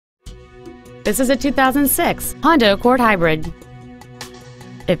This is a 2006 Honda Accord Hybrid.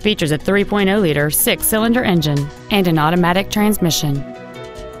 It features a 3.0-liter six-cylinder engine and an automatic transmission.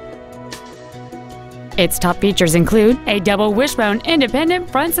 Its top features include a double wishbone independent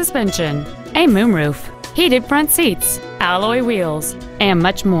front suspension, a moonroof, heated front seats, alloy wheels, and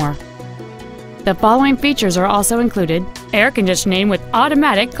much more. The following features are also included: air conditioning with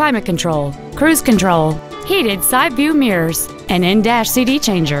automatic climate control, cruise control, heated side view mirrors, an in-dash CD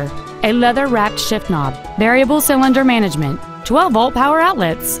changer, a leather-wrapped shift knob, variable cylinder management, 12-volt power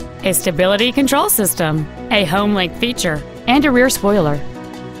outlets, a stability control system, a home link feature, and a rear spoiler.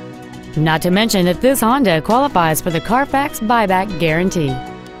 Not to mention that this Honda qualifies for the Carfax buyback guarantee.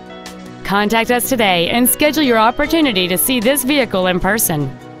 Contact us today and schedule your opportunity to see this vehicle in person.